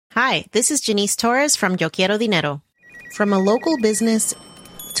Hi, this is Janice Torres from Yo Quiero Dinero. From a local business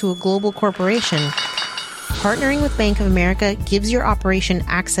to a global corporation, partnering with Bank of America gives your operation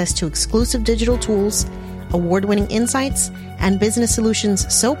access to exclusive digital tools, award-winning insights, and business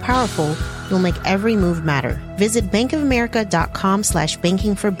solutions so powerful you'll make every move matter. Visit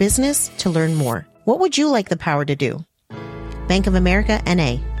bankofamerica.com/banking for business to learn more. What would you like the power to do? Bank of America,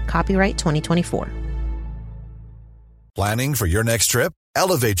 N.A. Copyright 2024. Planning for your next trip?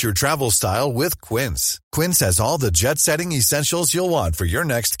 Elevate your travel style with Quince. Quince has all the jet-setting essentials you'll want for your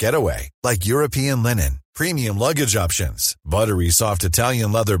next getaway, like European linen, premium luggage options, buttery soft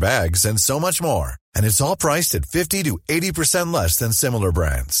Italian leather bags, and so much more. And it's all priced at 50 to 80% less than similar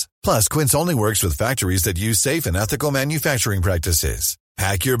brands. Plus, Quince only works with factories that use safe and ethical manufacturing practices.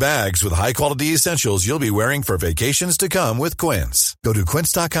 Pack your bags with high-quality essentials you'll be wearing for vacations to come with Quince. Go to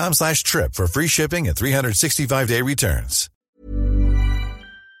quince.com/trip for free shipping and 365-day returns.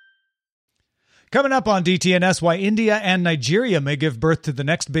 Coming up on DTNS, why India and Nigeria may give birth to the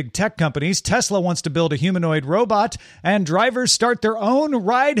next big tech companies. Tesla wants to build a humanoid robot, and drivers start their own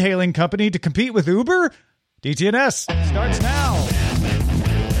ride-hailing company to compete with Uber. DTNS starts now.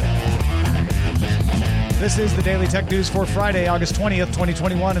 This is the Daily Tech News for Friday, August 20th,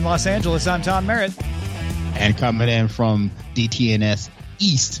 2021 in Los Angeles. I'm Tom Merritt. And coming in from DTNS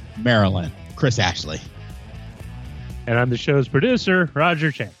East Maryland, Chris Ashley. And I'm the show's producer,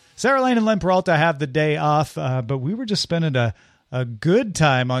 Roger Chang. Sarah Lane and Len Peralta have the day off, but we were just spending a good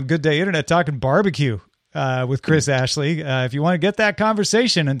time on Good Day Internet talking barbecue with Chris Ashley. If you want to get that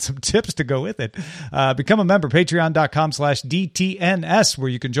conversation and some tips to go with it, become a member, patreon.com/DTNS, where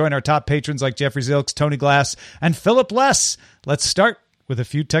you can join our top patrons like Jeffrey Zilks, Tony Glass, and Philip Less. Let's start with a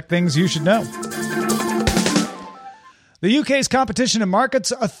few tech things you should know. The UK's Competition and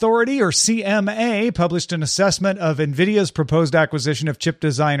Markets Authority, or CMA, published an assessment of NVIDIA's proposed acquisition of chip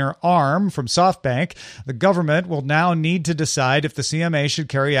designer ARM from SoftBank. The government will now need to decide if the CMA should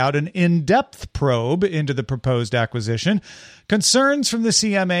carry out an in-depth probe into the proposed acquisition. Concerns from the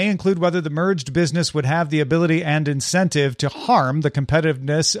CMA include whether the merged business would have the ability and incentive to harm the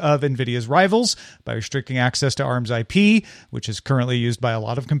competitiveness of NVIDIA's rivals by restricting access to ARM's IP, which is currently used by a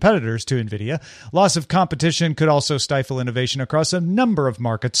lot of competitors to NVIDIA. Loss of competition could also stifle innovation across a number of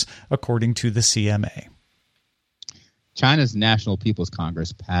markets, according to the CMA. China's National People's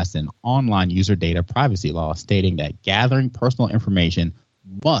Congress passed an online user data privacy law stating that gathering personal information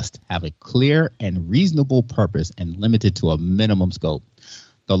must have a clear and reasonable purpose and limited to a minimum scope.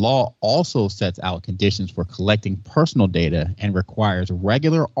 The law also sets out conditions for collecting personal data and requires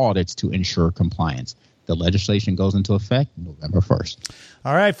regular audits to ensure compliance. The legislation goes into effect November 1st.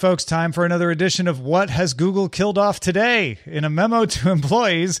 All right, folks, time for another edition of What Has Google Killed Off Today? In a memo to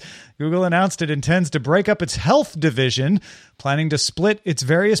employees, Google announced it intends to break up its health division, planning to split its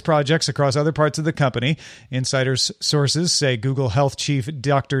various projects across other parts of the company. Insider sources say Google Health Chief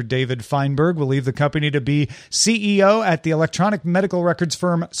Dr. David Feinberg will leave the company to be CEO at the electronic medical records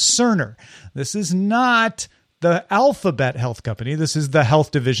firm Cerner. This is not the Alphabet health company. This is the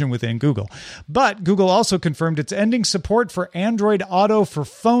health division within Google. But Google also confirmed it's ending support for Android Auto for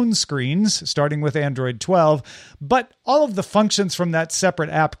phone screens, starting with Android 12. But all of the functions from that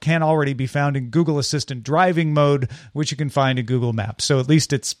separate app can already be found in Google Assistant driving mode, which you can find in Google Maps. So at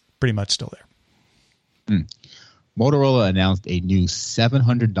least it's pretty much still there. Motorola announced a new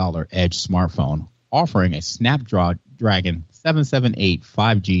 $700 Edge smartphone offering a Snapdragon 778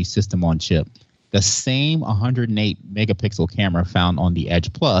 5G system on chip, the same 108 megapixel camera found on the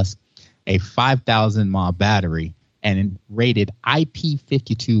Edge Plus, a 5,000 mAh battery, and rated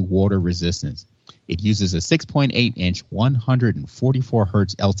IP52 water resistance. It uses a 6.8-inch 144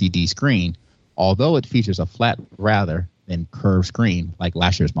 hertz LCD screen, although it features a flat rather than curved screen like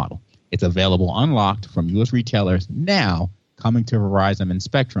last year's model. It's available unlocked from U.S. retailers now, coming to Verizon and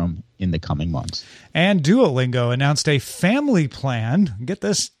Spectrum in the coming months. And Duolingo announced a family plan. Get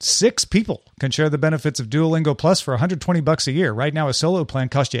this, 6 people can share the benefits of Duolingo Plus for $120 a year. Right now, a solo plan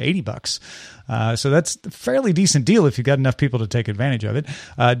costs you $80. So that's a fairly decent deal if you've got enough people to take advantage of it.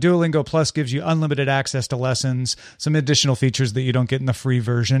 Duolingo Plus gives you unlimited access to lessons, some additional features that you don't get in the free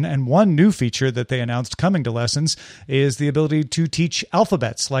version. And one new feature that they announced coming to lessons is the ability to teach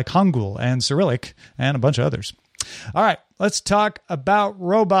alphabets like Hangul and Cyrillic and a bunch of others. All right, let's talk about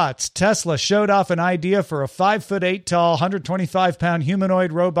robots. Tesla showed off an idea for a 5'8" tall, 125-pound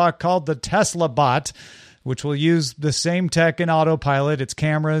humanoid robot called the Tesla Bot, which will use the same tech in autopilot, its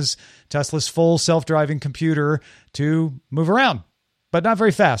cameras, Tesla's full self-driving computer to move around, but not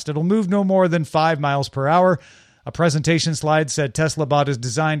very fast. It'll move no more than 5 miles per hour. A presentation slide said Tesla Bot is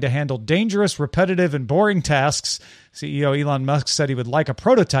designed to handle dangerous, repetitive, and boring tasks. CEO Elon Musk said he would like a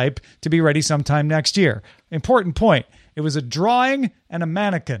prototype to be ready sometime next year. Important point. It was a drawing and a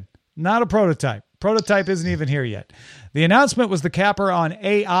mannequin, not a prototype. Prototype isn't even here yet. The announcement was the capper on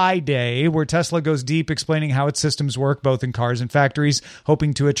AI Day, where Tesla goes deep explaining how its systems work both in cars and factories,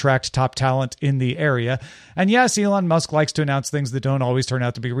 hoping to attract top talent in the area. And yes, Elon Musk likes to announce things that don't always turn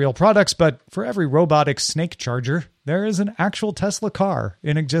out to be real products, but for every robotic snake charger, there is an actual Tesla car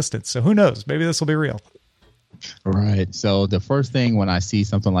in existence. So who knows? Maybe this will be real. Right. So the first thing when I see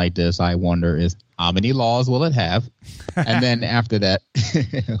something like this, I wonder is how many laws will it have? And then after that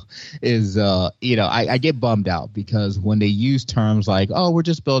is, I get bummed out because when they use terms like, oh, we're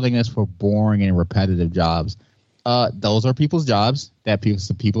just building this for boring and repetitive jobs. Those are people's jobs that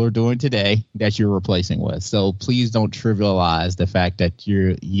people are doing today that you're replacing with. So please don't trivialize the fact that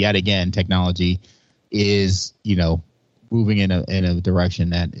yet again, technology is, moving in a direction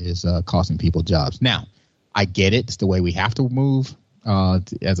that is costing people jobs. Now, I get it. It's the way we have to move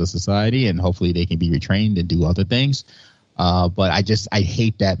as a society, and hopefully they can be retrained and do other things. But I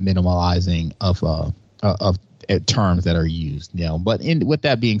hate that minimalizing of terms that are used. But with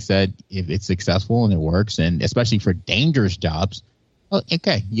that being said, if it's successful and it works, and especially for dangerous jobs, well,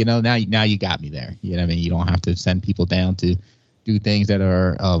 okay, now you got me there. You know what I mean? You don't have to send people down to do things that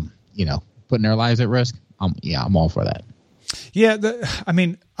are putting their lives at risk. I'm all for that. Yeah,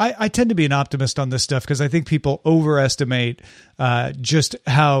 I tend to be an optimist on this stuff because I think people overestimate just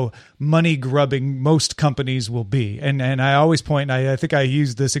how money grubbing most companies will be. And I always point, I think I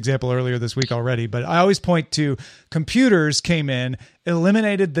used this example earlier this week already, but I always point to computers came in,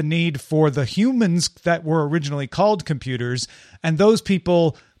 eliminated the need for the humans that were originally called computers, and those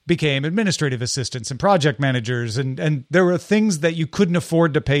people became administrative assistants and project managers. And there were things that you couldn't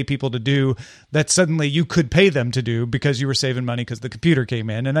afford to pay people to do that suddenly you could pay them to do because you were saving money because the computer came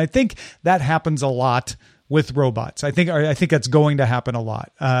in. And I think that happens a lot with robots. I think that's going to happen a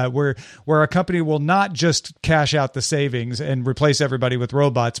lot, where a company will not just cash out the savings and replace everybody with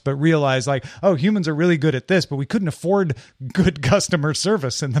robots, but realize like, oh, humans are really good at this, but we couldn't afford good customer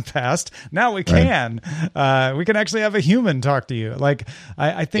service in the past. Now we can. Right. We can actually have a human talk to you. Like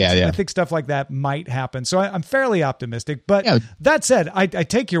I think stuff like that might happen. So I'm fairly optimistic. But that said, I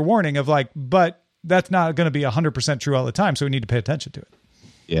take your warning of like, but that's not going to be 100% true all the time. So we need to pay attention to it.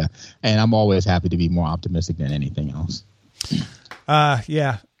 Yeah, and I'm always happy to be more optimistic than anything else.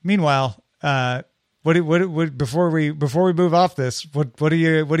 Yeah. Meanwhile, before we move off this, what do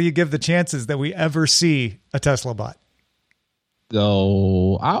you give the chances that we ever see a Tesla bot?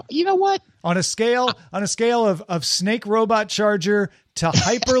 So, you know what? On a scale of snake robot charger to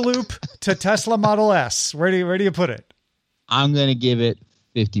Hyperloop to Tesla Model S, where do you put it? I'm gonna give it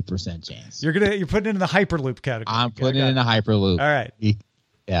 50% chance. You're putting it in the Hyperloop category. I'm putting it in the Hyperloop. All right.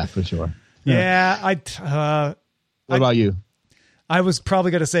 Yeah, for sure. Yeah, what about you? I was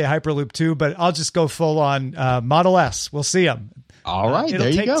probably going to say Hyperloop too, but I'll just go full on Model S. We'll see them. All right,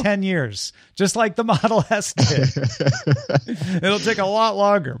 it'll take 10 years, just like the Model S did. It'll take a lot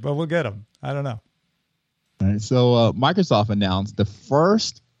longer, but we'll get them. I don't know. All right, so Microsoft announced the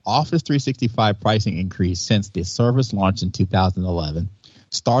first Office 365 pricing increase since the service launched in 2011.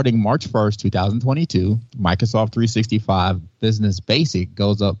 Starting March 1st, 2022, Microsoft 365 Business Basic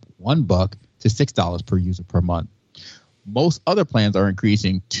goes up $1 to $6 per user per month. Most other plans are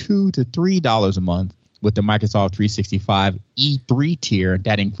increasing $2 to $3 a month, with the Microsoft 365 E3 tier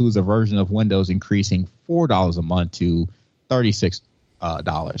that includes a version of Windows increasing $4 a month to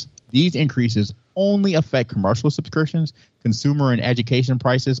 $36. These increases only affect commercial subscriptions. Consumer and education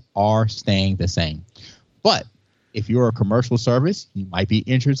prices are staying the same. But if you're a commercial service, you might be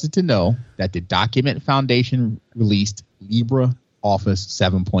interested to know that the Document Foundation released LibreOffice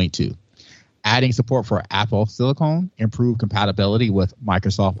 7.2, adding support for Apple Silicon, improved compatibility with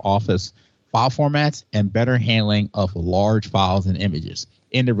Microsoft Office file formats, and better handling of large files and images.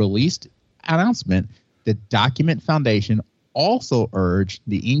 In the released announcement, the Document Foundation also urged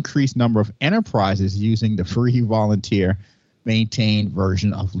the increased number of enterprises using the free volunteer maintained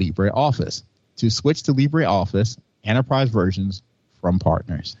version of LibreOffice to switch to LibreOffice enterprise versions from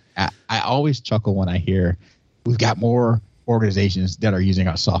partners. I always chuckle when I hear we've got more organizations that are using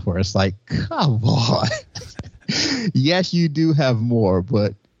our software. It's like, come on. Yes, you do have more,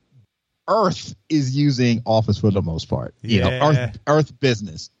 but Earth is using Office for the most part. Earth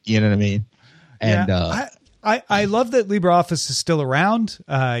business. You know what I mean? And I love that LibreOffice is still around. Sure.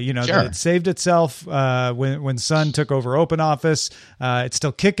 That it saved itself when Sun took over OpenOffice. It's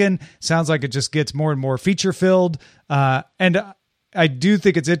still kicking. Sounds like it just gets more and more feature filled. And I do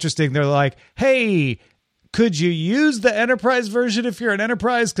think it's interesting. They're like, hey, Could you use the enterprise version if you're an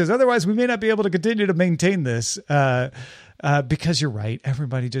enterprise? Because otherwise we may not be able to continue to maintain this. Because you're right,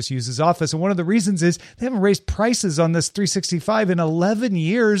 everybody just uses Office. And one of the reasons is they haven't raised prices on this 365 in 11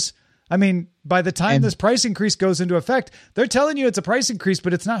 years. I mean, by the time this price increase goes into effect, they're telling you it's a price increase,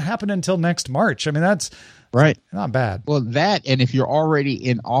 but it's not happening until next March. I mean, that's right. Not bad. Well, that, and if you're already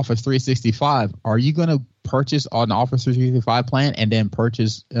in Office 365, are you going to purchase an Office 365 plan and then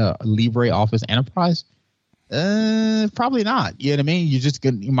purchase LibreOffice Enterprise? Probably not. You know what I mean?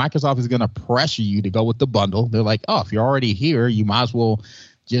 Microsoft is going to pressure you to go with the bundle. They're like, oh, if you're already here, you might as well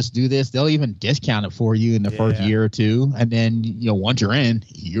just do this. They'll even discount it for you in the first year or two. And then, once you're in,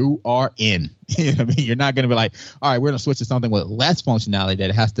 you are in. You know what I mean? You're not going to be like, all right, we're going to switch to something with less functionality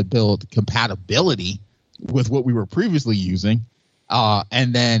that has to build compatibility with what we were previously using.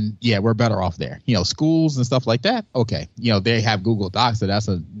 And then, we're better off there. Schools and stuff like that. Okay. They have Google Docs, so that's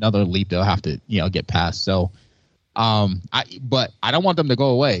another leap they'll have to, get past. So, but I don't want them to go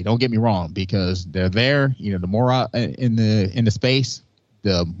away. Don't get me wrong, because they're there. The more in the space,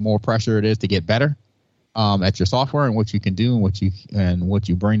 the more pressure it is to get better at your software and what you can do and what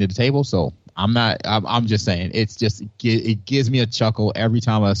you bring to the table. So I'm just saying, it gives me a chuckle every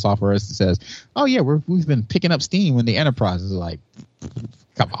time a software says, oh yeah, we've been picking up steam when the enterprise is like,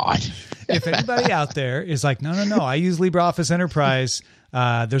 come on. If anybody out there is like, no, I use LibreOffice Enterprise.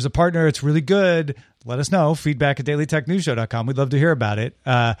 There's a partner. It's really good. Let us know. feedback@dailytechnewsshow.com. We'd love to hear about it.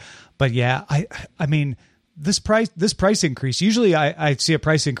 But yeah, I mean, this price increase, usually I see a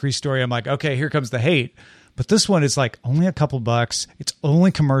price increase story. I'm like, okay, here comes the hate. But this one is like only a couple bucks. It's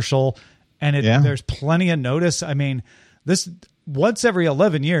only commercial. And there's plenty of notice. I mean, this once every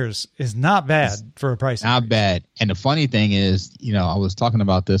 11 years is not bad for a price increase. Not bad. And the funny thing is, I was talking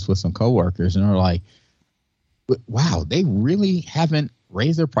about this with some coworkers, and they're like, wow, they really haven't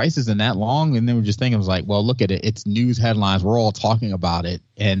raised their prices in that long. And they were just thinking, I was like, well, look at it. It's news headlines. We're all talking about it.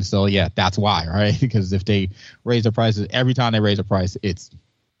 And so, that's why, right? Because if they raise their prices, every time they raise a price, it's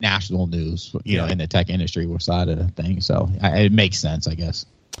national news, in the tech industry side of the thing. So it makes sense, I guess.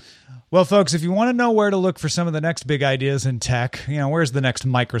 Well, folks, if you want to know where to look for some of the next big ideas in tech, where's the next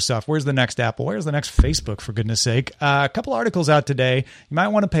Microsoft? Where's the next Apple? Where's the next Facebook, for goodness sake? A couple articles out today you might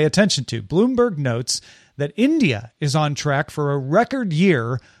want to pay attention to. Bloomberg notes that India is on track for a record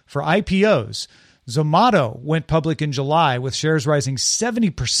year for IPOs. Zomato went public in July with shares rising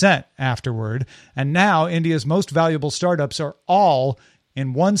 70% afterward. And now India's most valuable startups are all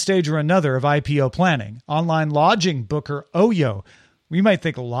in one stage or another of IPO planning. Online lodging booker Oyo. We might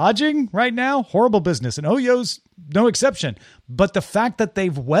think lodging right now, horrible business, and Oyo's no exception. But the fact that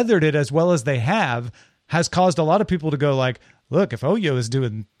they've weathered it as well as they have has caused a lot of people to go like, look, if Oyo is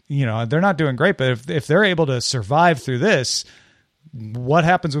doing, they're not doing great, but if they're able to survive through this, what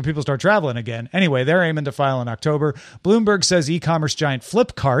happens when people start traveling again? Anyway, they're aiming to file in October. Bloomberg says e-commerce giant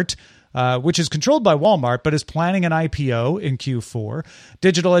Flipkart, which is controlled by Walmart, but is planning an IPO in Q4.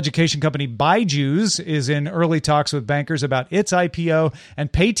 Digital education company Byju's is in early talks with bankers about its IPO,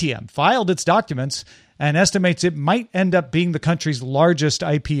 and Paytm filed its documents and estimates it might end up being the country's largest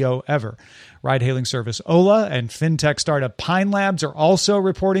IPO ever. Ride-hailing service Ola and fintech startup Pine Labs are also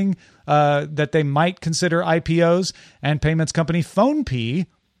reporting that they might consider IPOs, and payments company PhonePe,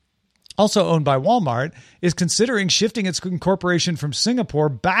 also owned by Walmart, is considering shifting its incorporation from Singapore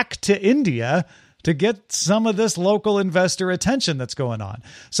back to India to get some of this local investor attention that's going on.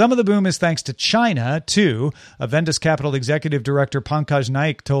 Some of the boom is thanks to China, too. Aventus Capital Executive Director Pankaj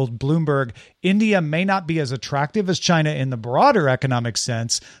Naik told Bloomberg, India may not be as attractive as China in the broader economic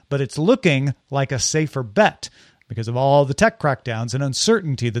sense, but it's looking like a safer bet because of all the tech crackdowns and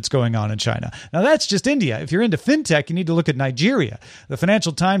uncertainty that's going on in China. Now, that's just India. If you're into fintech, you need to look at Nigeria. The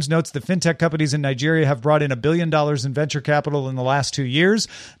Financial Times notes that fintech companies in Nigeria have brought in $1 billion in venture capital in the last 2 years.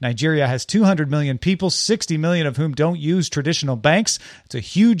 Nigeria has 200 million people, 60 million of whom don't use traditional banks. It's a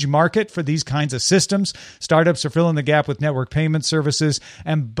huge market for these kinds of systems. Startups are filling the gap with network payment services,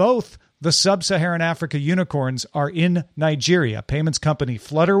 and both the sub-Saharan Africa unicorns are in Nigeria. Payments company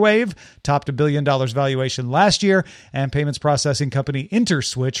Flutterwave topped $1 billion valuation last year, and payments processing company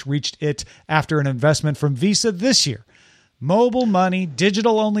Interswitch reached it after an investment from Visa this year. Mobile money,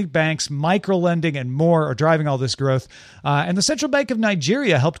 digital-only banks, micro-lending, and more are driving all this growth. And the Central Bank of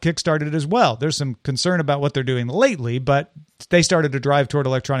Nigeria helped kickstart it as well. There's some concern about what they're doing lately, but they started to drive toward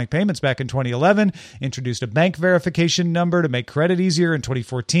electronic payments back in 2011, introduced a bank verification number to make credit easier in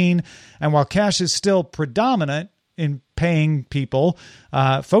 2014. And while cash is still predominant in paying people,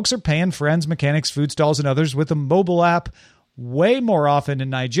 folks are paying friends, mechanics, food stalls, and others with a mobile app way more often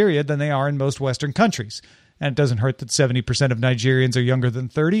in Nigeria than they are in most Western countries. And it doesn't hurt that 70% of Nigerians are younger than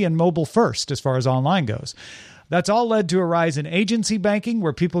 30 and mobile first as far as online goes. That's all led to a rise in agency banking,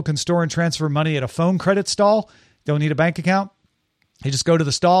 where people can store and transfer money at a phone credit stall. Don't need a bank account. You just go to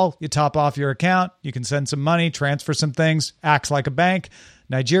the stall, you top off your account, you can send some money, transfer some things, acts like a bank.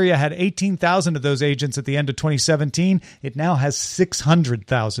 Nigeria had 18,000 of those agents at the end of 2017. It now has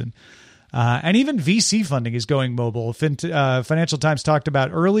 600,000. And even VC funding is going mobile. Financial Times talked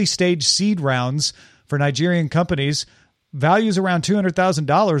about early stage seed rounds for Nigerian companies, values around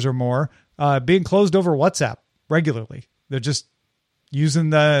 $200,000 or more, being closed over WhatsApp regularly. They're just using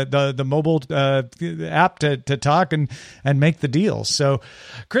the mobile app to talk and make the deals. So,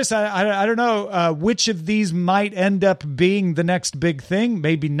 Chris, I don't know which of these might end up being the next big thing.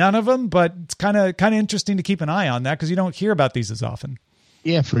 Maybe none of them, but it's kind of interesting to keep an eye on that because you don't hear about these as often.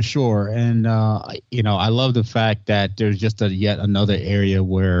 Yeah, for sure. And, I love the fact that there's just yet another area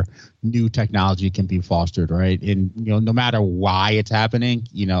where new technology can be fostered, right? And, no matter why it's happening,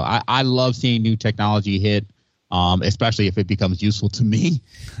 I love seeing new technology hit, especially if it becomes useful to me,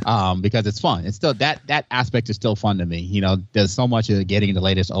 because it's fun. It's still that aspect is still fun to me. There's so much of getting the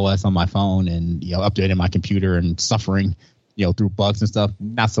latest OS on my phone and, updating my computer and suffering, through bugs and stuff,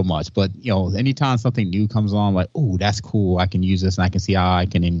 not so much. But, anytime something new comes along, like, oh, that's cool, I can use this and I can see how I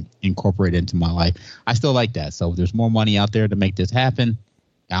can incorporate it into my life. I still like that. So if there's more money out there to make this happen,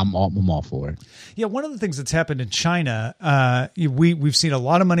 I'm all for it. Yeah, one of the things that's happened in China, we've seen a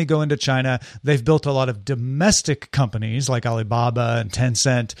lot of money go into China. They've built a lot of domestic companies like Alibaba and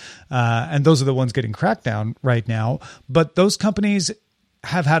Tencent, and those are the ones getting cracked down right now. But those companies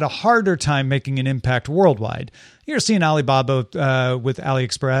have had a harder time making an impact worldwide. You're seeing Alibaba with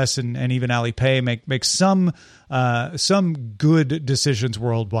AliExpress and even Alipay make some good decisions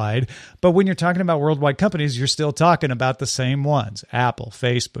worldwide. But when you're talking about worldwide companies, you're still talking about the same ones: Apple,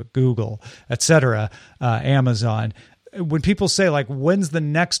 Facebook, Google, etc., Amazon. When people say, like, when's the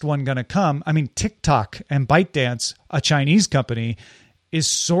next one going to come? I mean, TikTok and ByteDance, a Chinese company, is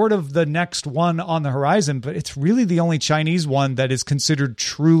sort of the next one on the horizon, but it's really the only Chinese one that is considered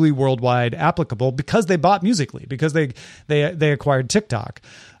truly worldwide applicable because they bought Musical.ly, because they acquired TikTok.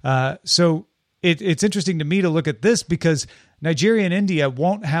 So it's interesting to me to look at this because Nigeria and India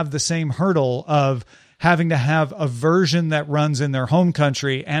won't have the same hurdle of having to have a version that runs in their home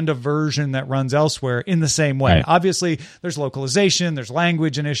country and a version that runs elsewhere in the same way. Right. Obviously, there's localization, there's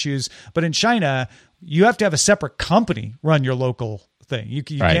language and issues, but in China, you have to have a separate company run your local thing. You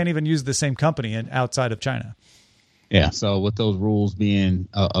right. Can't even use the same company outside of China. Yeah. So with those rules being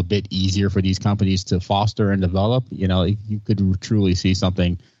a bit easier for these companies to foster and develop, you could truly see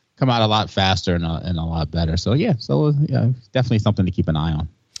something come out a lot faster and a lot better. So definitely something to keep an eye on.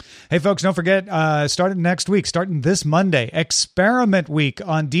 Hey, folks, don't forget, starting this Monday, Experiment Week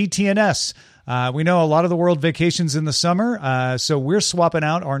on DTNS. We know a lot of the world vacations in the summer, so we're swapping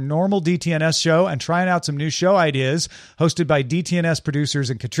out our normal DTNS show and trying out some new show ideas hosted by DTNS producers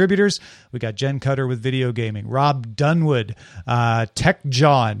and contributors. We got Jen Cutter with video gaming, Rob Dunwood, Tech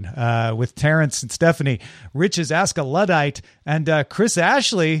John with Terrence and Stephanie, Rich's Ask a Luddite, and Chris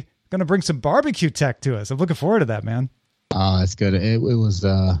Ashley going to bring some barbecue tech to us. I'm looking forward to that, man. It's good. It was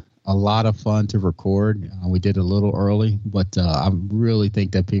a lot of fun to record. We did a little early, but I really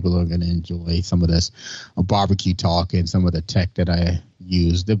think that people are going to enjoy some of this barbecue talk and some of the tech that I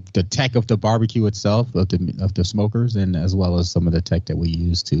use. The tech of the barbecue itself, of the smokers, and as well as some of the tech that we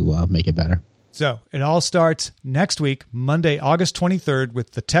use to make it better. So it all starts next week, Monday, August 23rd,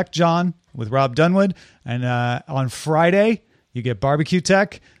 with the Tech John with Rob Dunwood. And on Friday, you get barbecue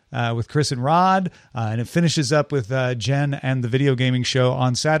tech with Chris and Rod, and it finishes up with Jen and the video gaming show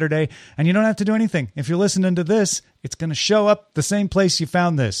on Saturday. And you don't have to do anything. If you're listening to this, it's going to show up the same place you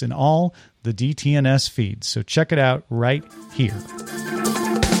found this in all the DTNS feeds. So check it out right here.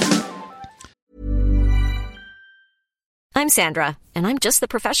 I'm Sandra, and I'm just the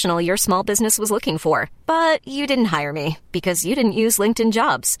professional your small business was looking for. But you didn't hire me because you didn't use LinkedIn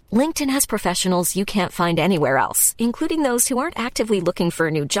Jobs. LinkedIn has professionals you can't find anywhere else, including those who aren't actively looking for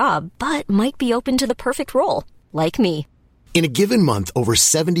a new job, but might be open to the perfect role, like me. In a given month, over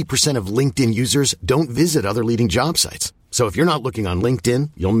 70% of LinkedIn users don't visit other leading job sites. So if you're not looking on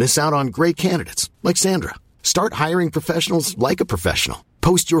LinkedIn, you'll miss out on great candidates, like Sandra. Start hiring professionals like a professional.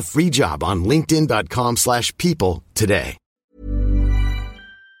 Post your free job on linkedin.com/people today.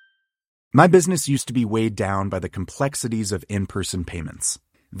 My business used to be weighed down by the complexities of in-person payments.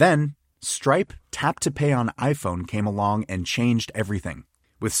 Then, Stripe Tap to Pay on iPhone came along and changed everything.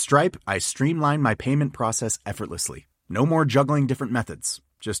 With Stripe, I streamlined my payment process effortlessly. No more juggling different methods.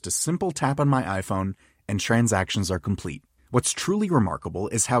 Just a simple tap on my iPhone and transactions are complete. What's truly remarkable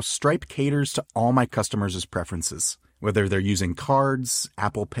is how Stripe caters to all my customers' preferences. Whether they're using cards,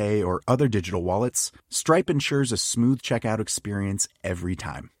 Apple Pay, or other digital wallets, Stripe ensures a smooth checkout experience every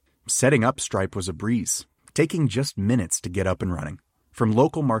time. Setting up Stripe was a breeze, taking just minutes to get up and running. From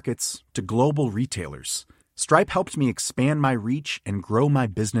local markets to global retailers, Stripe helped me expand my reach and grow my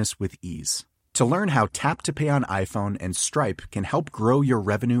business with ease. To learn how Tap to Pay on iPhone and Stripe can help grow your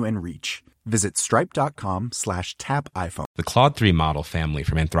revenue and reach, visit stripe.com/tapiphone. The Claude 3 model family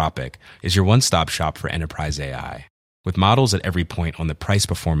from Anthropic is your one-stop shop for enterprise AI. With models at every point on the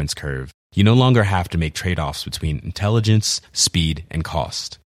price-performance curve, you no longer have to make trade-offs between intelligence, speed, and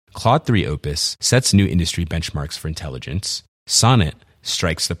cost. Claude 3 Opus sets new industry benchmarks for intelligence. Sonnet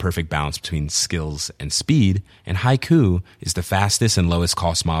strikes the perfect balance between skills and speed. And Haiku is the fastest and lowest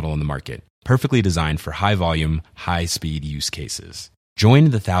cost model in the market, perfectly designed for high-volume, high-speed use cases.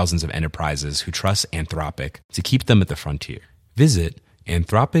 Join the thousands of enterprises who trust Anthropic to keep them at the frontier. Visit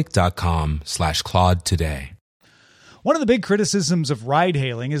anthropic.com/Claude today. One of the big criticisms of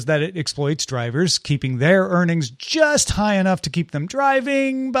ride-hailing is that it exploits drivers, keeping their earnings just high enough to keep them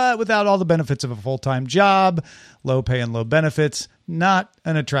driving, but without all the benefits of a full-time job, low pay and low benefits. Not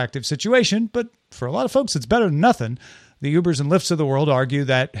an attractive situation, but for a lot of folks, it's better than nothing. The Ubers and Lyfts of the world argue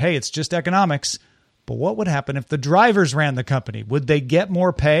that, hey, it's just economics. But what would happen if the drivers ran the company? Would they get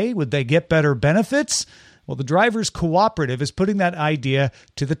more pay? Would they get better benefits? Well, the Drivers Cooperative is putting that idea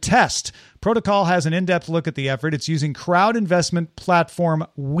to the test. Protocol has an in-depth look at the effort. It's using crowd investment platform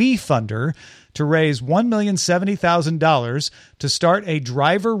WeFunder to raise $1,070,000 to start a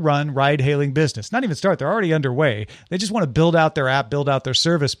driver-run ride-hailing business. Not even start, they're already underway. They just want to build out their app, build out their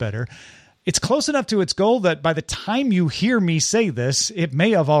service better. It's close enough to its goal that by the time you hear me say this, it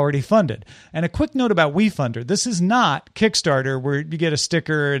may have already funded. And a quick note about WeFunder. This is not Kickstarter where you get a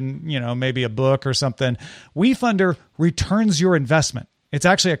sticker and, maybe a book or something. WeFunder returns your investment. It's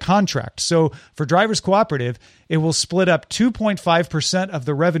actually a contract. So for Drivers Cooperative, it will split up 2.5% of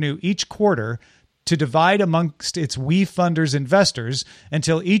the revenue each quarter to divide amongst its WeFunder's investors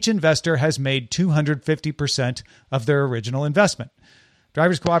until each investor has made 250% of their original investment.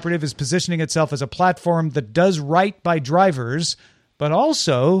 Drivers Cooperative is positioning itself as a platform that does right by drivers, but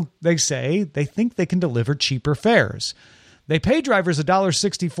also, they say, they think they can deliver cheaper fares. They pay drivers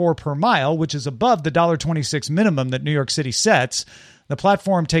 $1.64 per mile, which is above the $1.26 minimum that New York City sets. The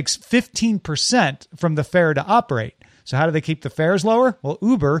platform takes 15% from the fare to operate. So how do they keep the fares lower? Well,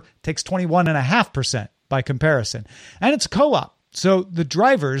 Uber takes 21.5% by comparison. And it's co-op. So the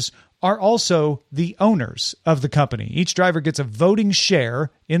drivers are also the owners of the company. Each driver gets a voting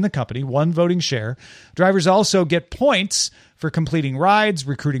share in the company, one voting share. Drivers also get points for completing rides,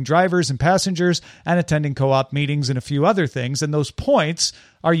 recruiting drivers and passengers, and attending co-op meetings and a few other things. And those points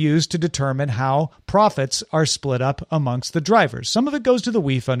are used to determine how profits are split up amongst the drivers. Some of it goes to the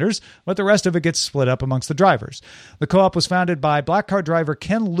WeFunders, but the rest of it gets split up amongst the drivers. The co-op was founded by black car driver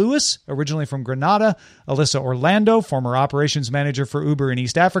Ken Lewis, originally from Grenada, Alyssa Orlando, former operations manager for Uber in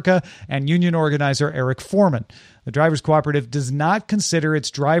East Africa, and union organizer Eric Foreman. The Drivers Cooperative does not consider its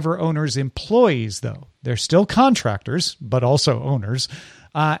driver owners employees, though. They're still contractors, but also owners.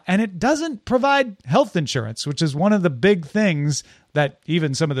 And it doesn't provide health insurance, which is one of the big things that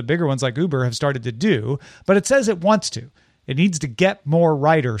even some of the bigger ones like Uber have started to do. But it says it wants to. It needs to get more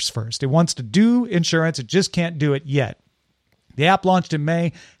riders first. It wants to do insurance. It just can't do it yet. The app launched in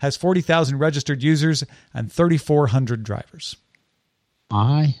May, has 40,000 registered users and 3,400 drivers.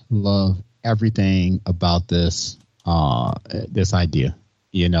 I love everything about this idea.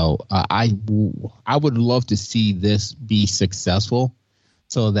 I would love to see this be successful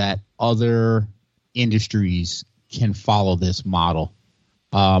so that other industries can follow this model.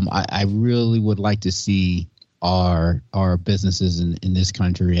 I really would like to see our businesses in this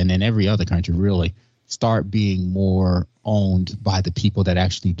country and in every other country really start being more owned by the people that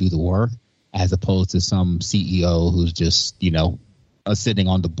actually do the work, as opposed to some CEO who's just, sitting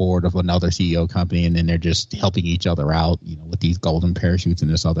on the board of another CEO company, and then they're just helping each other out, with these golden parachutes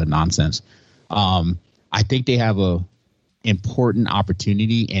and this other nonsense. I think they have a important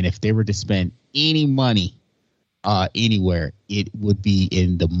opportunity, and if they were to spend any money anywhere, it would be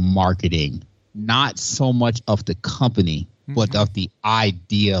in the marketing, not so much of the company, but of the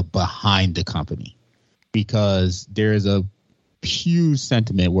idea behind the company, because there is a huge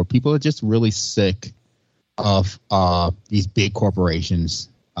sentiment where people are just really sick of these big corporations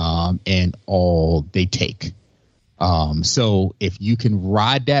and all they take. So if you can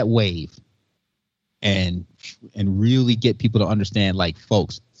ride that wave and really get people to understand, like,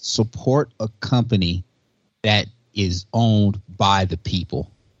 folks, support a company that is owned by the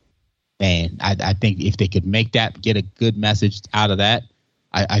people. And I think if they could make that, get a good message out of that,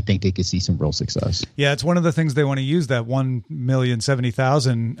 I think they could see some real success. Yeah, it's one of the things they want to use that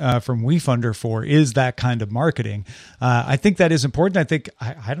 1,070,000 from WeFunder for is that kind of marketing. I think that is important. I think,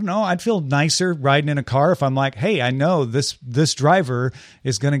 I don't know, I'd feel nicer riding in a car if I'm like, hey, I know this driver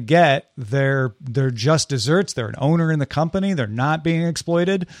is going to get their just desserts. They're an owner in the company. They're not being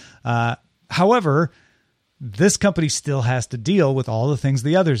exploited. However, this company still has to deal with all the things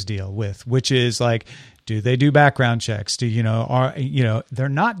the others deal with, which is like, do they do background checks? They're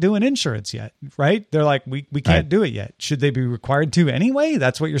not doing insurance yet, right? They're like, we can't do it yet. Should they be required to anyway?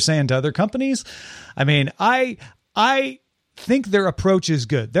 That's what you're saying to other companies. I mean, I think their approach is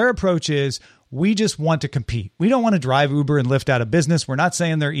good. Their approach is, we just want to compete. We don't want to drive Uber and Lyft out of business. We're not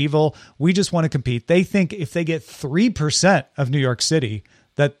saying they're evil. We just want to compete. They think if they get 3% of New York City,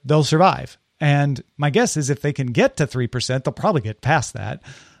 that they'll survive. And my guess is if they can get to 3%, they'll probably get past that.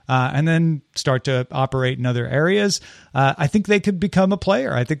 And then start to operate in other areas. I think they could become a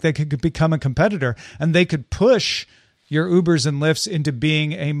player. I think they could become a competitor, and they could push your Ubers and Lyfts into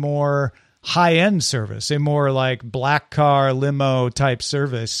being a more high-end service, a more like black car limo type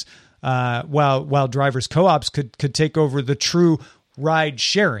service, while drivers co-ops could take over the true ride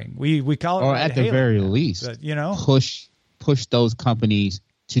sharing. We call it, or at the very least, but, push those companies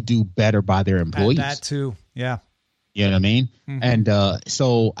to do better by their employees. That too, yeah. You know what I mean? Mm-hmm. And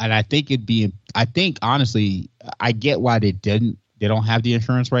I think honestly, I get why they don't have the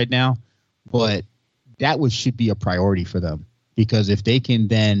insurance right now, but that should be a priority for them, because if they can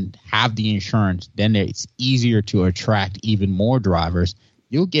then have the insurance, then it's easier to attract even more drivers.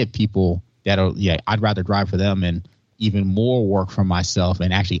 You'll get people I'd rather drive for them and even more work for myself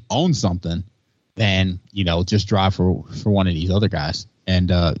and actually own something than, just drive for one of these other guys.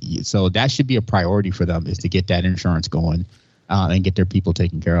 And so that should be a priority for them, is to get that insurance going and get their people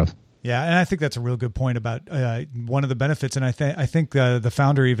taken care of. Yeah, and I think that's a real good point about one of the benefits. And I think the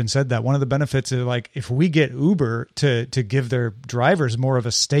founder even said that one of the benefits is, like, if we get Uber to give their drivers more of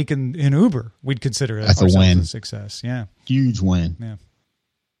a stake in Uber, we'd consider it a win. A success. Yeah, huge win. Yeah.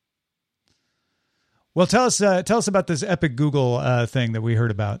 Well, tell us about this Epic Google thing that we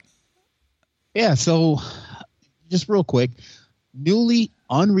heard about. Yeah, so just real quick. Newly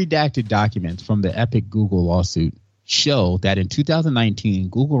unredacted documents from the Epic Google lawsuit show that in 2019,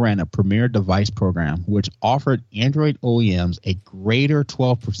 Google ran a Premier Device program which offered Android OEMs a greater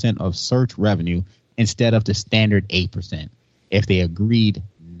 12% of search revenue instead of the standard 8% if they agreed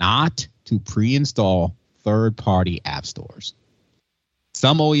not to pre-install third-party app stores.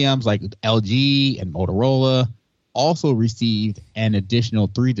 Some OEMs like LG and Motorola also received an additional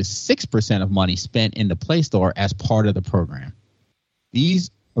 3 to 6% of money spent in the Play Store as part of the program.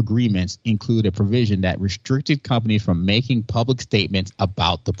 These agreements include a provision that restricted companies from making public statements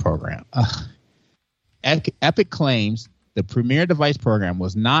about the program. Epic claims the Premier Device program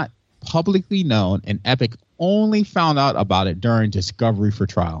was not publicly known, and Epic only found out about it during discovery for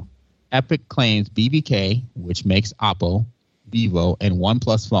trial. Epic claims BBK, which makes Oppo, Vivo, and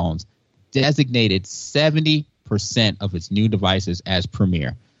OnePlus phones, designated 70% of its new devices as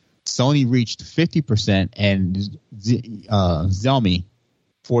Premier. Sony reached 50% and Xiaomi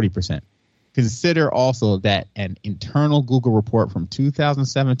 40%. Consider also that an internal Google report from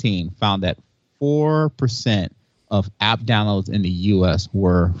 2017 found that 4% of app downloads in the U.S.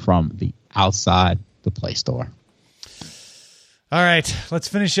 were from the outside the Play Store. All right, let's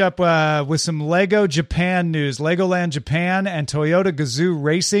finish up with some Lego Japan news. Legoland Japan and Toyota Gazoo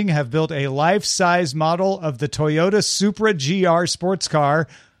Racing have built a life-size model of the Toyota Supra GR sports car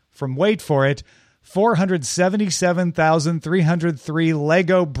from, wait for it, 477,303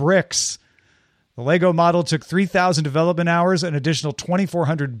 Lego bricks. The Lego model took 3,000 development hours, an additional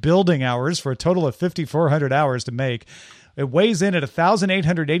 2,400 building hours for a total of 5,400 hours to make. It weighs in at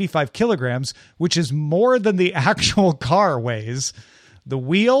 1,885 kilograms, which is more than the actual car weighs. The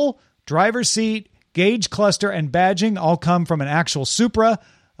wheel, driver's seat, gauge cluster, and badging all come from an actual Supra.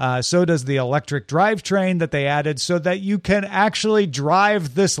 So does the electric drivetrain that they added so that you can actually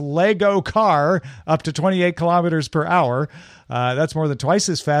drive this Lego car up to 28 kilometers per hour. That's more than twice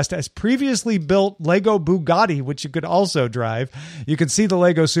as fast as previously built Lego Bugatti, which you could also drive. You can see the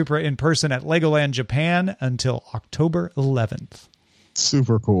Lego Supra in person at Legoland Japan until October 11th.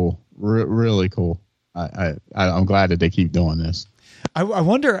 Super cool. Really cool. I'm glad that they keep doing this. I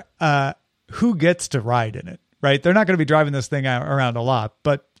wonder who gets to ride in it, right? They're not going to be driving this thing around a lot,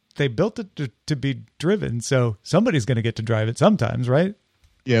 but they built it to be driven, so somebody's going to get to drive it sometimes, right?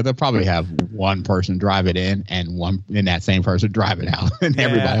 Yeah, they'll probably have one person drive it in and that same person drive it out, and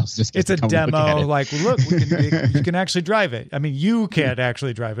everybody else just gets it's to a come demo. look Like, look, you can actually drive it. I mean, you can't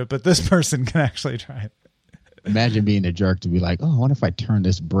actually drive it, but this person can actually drive it. Imagine being a jerk to be like, oh, I wonder if I turn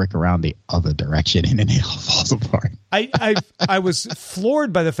this brick around the other direction and then it all falls apart. I was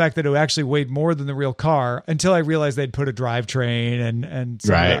floored by the fact that it actually weighed more than the real car until I realized they'd put a drivetrain and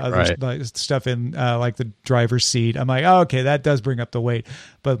some other stuff in, like the driver's seat. I'm like, oh, okay, that does bring up the weight.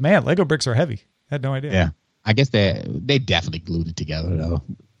 But man, Lego bricks are heavy. I had no idea. Yeah. I guess they definitely glued it together though.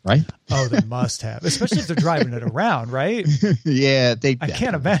 Right? Oh, they must have, especially if they're driving it around, right? Yeah, I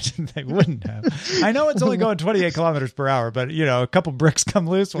can't imagine they wouldn't have. I know it's only going 28 kilometers per hour, but a couple bricks come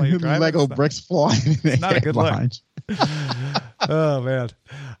loose while you're driving. Lego bricks flying. It's not a good look. Oh man.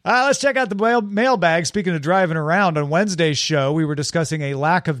 Let's check out the mailbag. Speaking of driving around, on Wednesday's show, we were discussing a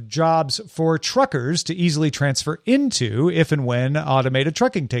lack of jobs for truckers to easily transfer into if and when automated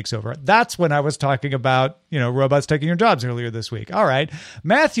trucking takes over. That's when I was talking about, robots taking your jobs earlier this week. All right.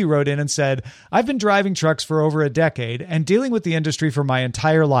 Matthew wrote in and said, I've been driving trucks for over a decade and dealing with the industry for my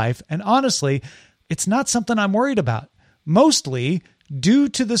entire life. And honestly, it's not something I'm worried about. Mostly due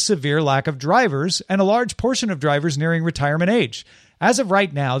to the severe lack of drivers and a large portion of drivers nearing retirement age. As of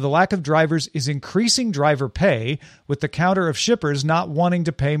right now, the lack of drivers is increasing driver pay, with the counter of shippers not wanting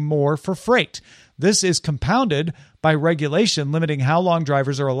to pay more for freight. This is compounded by regulation limiting how long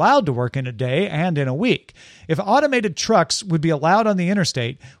drivers are allowed to work in a day and in a week. If automated trucks would be allowed on the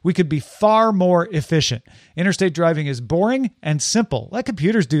interstate, we could be far more efficient. Interstate driving is boring and simple. Let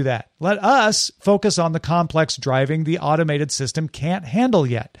computers do that. Let us focus on the complex driving the automated system can't handle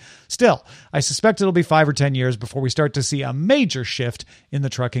yet. Still, I suspect it'll be 5 or 10 years before we start to see a major shift in the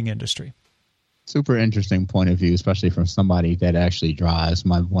trucking industry. Super interesting point of view, especially from somebody that actually drives.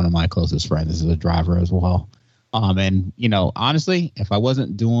 One of my closest friends is a driver as well. And honestly, if I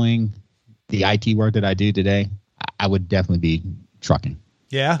wasn't doing the IT work that I do today, I would definitely be trucking.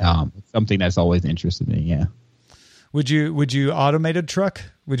 Yeah. It's something that's always interested me. Yeah. Would you automated truck?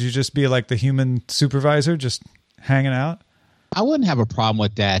 Would you just be like the human supervisor, just hanging out? I wouldn't have a problem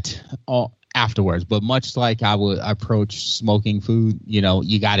with that afterwards, but much like I would approach smoking food,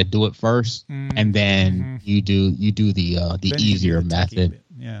 you got to do it first, and then you do the easier method.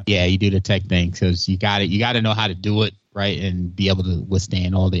 Yeah, you do the tech thing because you got to know how to do it right and be able to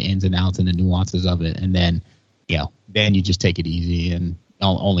withstand all the ins and outs and the nuances of it, and then you just take it easy and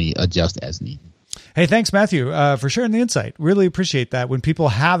only adjust as needed. Hey, thanks, Matthew, for sharing the insight. Really appreciate that when people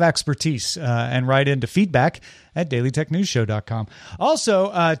have expertise and write into feedback at dailytechnewsshow.com.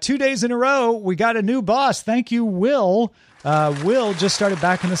 Also, 2 days in a row, we got a new boss. Thank you, Will. Will just started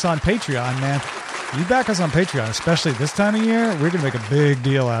backing us on Patreon, man. You back us on Patreon, especially this time of year, we're going to make a big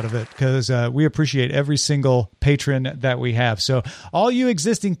deal out of it because we appreciate every single patron that we have. So all you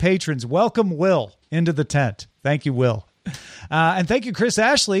existing patrons, welcome Will into the tent. Thank you, Will. And thank you, Chris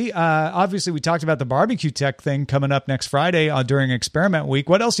Ashley. Obviously, we talked about the barbecue tech thing coming up next Friday during Experiment Week.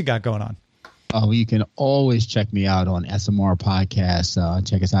 What else you got going on? Oh, you can always check me out on SMR Podcast.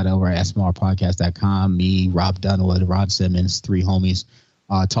 Check us out over at smrpodcast.com. Me, Rob Dunwood, Rod Simmons, 3 homies,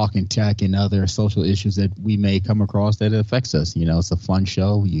 talking tech and other social issues that we may come across that affects us. It's a fun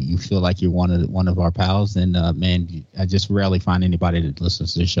show. You feel like you're one of our pals. And, man, I just rarely find anybody that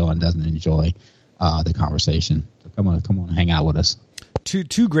listens to the show and doesn't enjoy the conversation. So come on, hang out with us.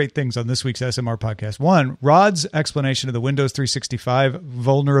 Two great things on this week's SMR podcast. One, Rod's explanation of the Windows 365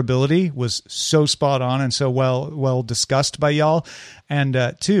 vulnerability was so spot on and so well discussed by y'all.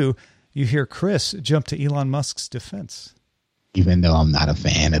 And 2, you hear Chris jump to Elon Musk's defense. Even though I'm not a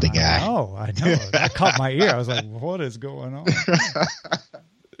fan of the guy. Oh, I know. That caught my ear. I was like, what is going on?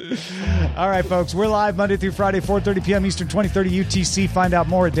 All right, folks, we're live Monday through Friday, 4:30 p.m. Eastern, 20:30 UTC. Find out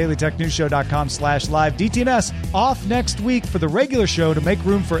more at dailytechnewsshow.com/live. DTNS off next week for the regular show to make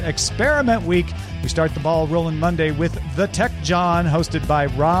room for Experiment Week. We start the ball rolling Monday with The Tech John, hosted by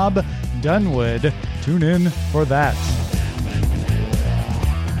Rob Dunwood. Tune in for that.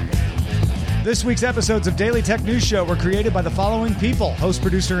 This week's episodes of Daily Tech News Show were created by the following people. Host,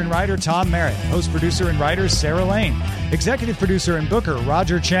 producer, and writer Tom Merritt. Host, producer, and writer Sarah Lane. Executive producer and booker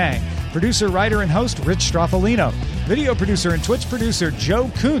Roger Chang. Producer, writer, and host Rich Stroffolino. Video producer and Twitch producer Joe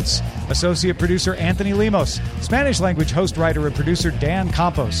Kuntz. Associate producer Anthony Limos. Spanish language host, writer, and producer Dan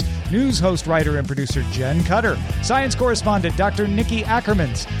Campos. News host, writer, and producer Jen Cutter. Science correspondent Dr. Nikki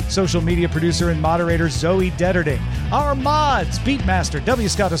Ackermans. Social media producer and moderator Zoe Detterding. Our mods, Beatmaster, W.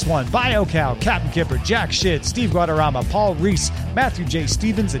 Scottus One, BioCow, Captain Kipper, Jack Shid, Steve Guadarrama, Paul Reese, Matthew J.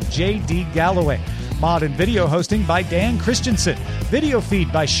 Stevens, and J.D. Galloway. Mod and video hosting by Dan Christensen. Video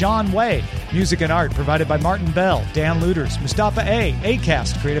feed by Sean Way. Music and art provided by Martin Bell, Dan Luters, Mustafa A.,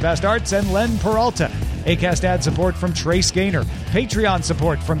 Acast, Creative Ast Arts, and Len Peralta. Acast ad support from Trace Gaynor. Patreon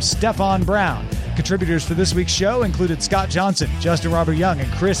support from Stefan Brown. Contributors for this week's show included Scott Johnson, Justin Robert Young,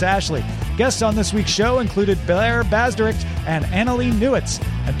 and Chris Ashley. Guests on this week's show included Blair Basdericht and Annalie Newitz.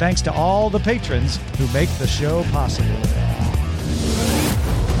 And thanks to all the patrons who make the show possible.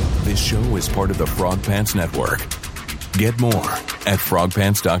 This show is part of the Frog Pants Network. Get more at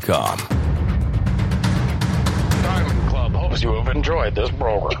frogpants.com. Diamond Club hopes you have enjoyed this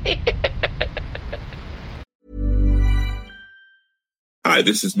program. Hi,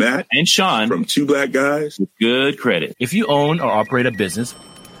 this is Matt and Sean from Two Black Guys with Good Credit. If you own or operate a business,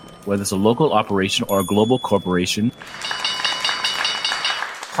 whether it's a local operation or a global corporation,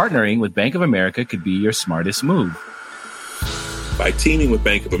 partnering with Bank of America could be your smartest move. By teaming with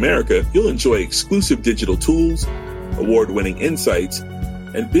Bank of America, you'll enjoy exclusive digital tools, award-winning insights,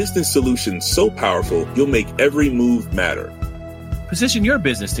 and business solutions so powerful you'll make every move matter. Position your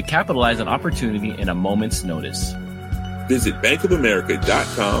business to capitalize on opportunity in a moment's notice. Visit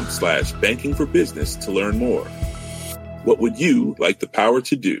bankofamerica.com/bankingforbusiness to learn more. What would you like the power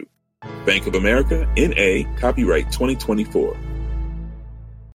to do? Bank of America, N.A., copyright 2024.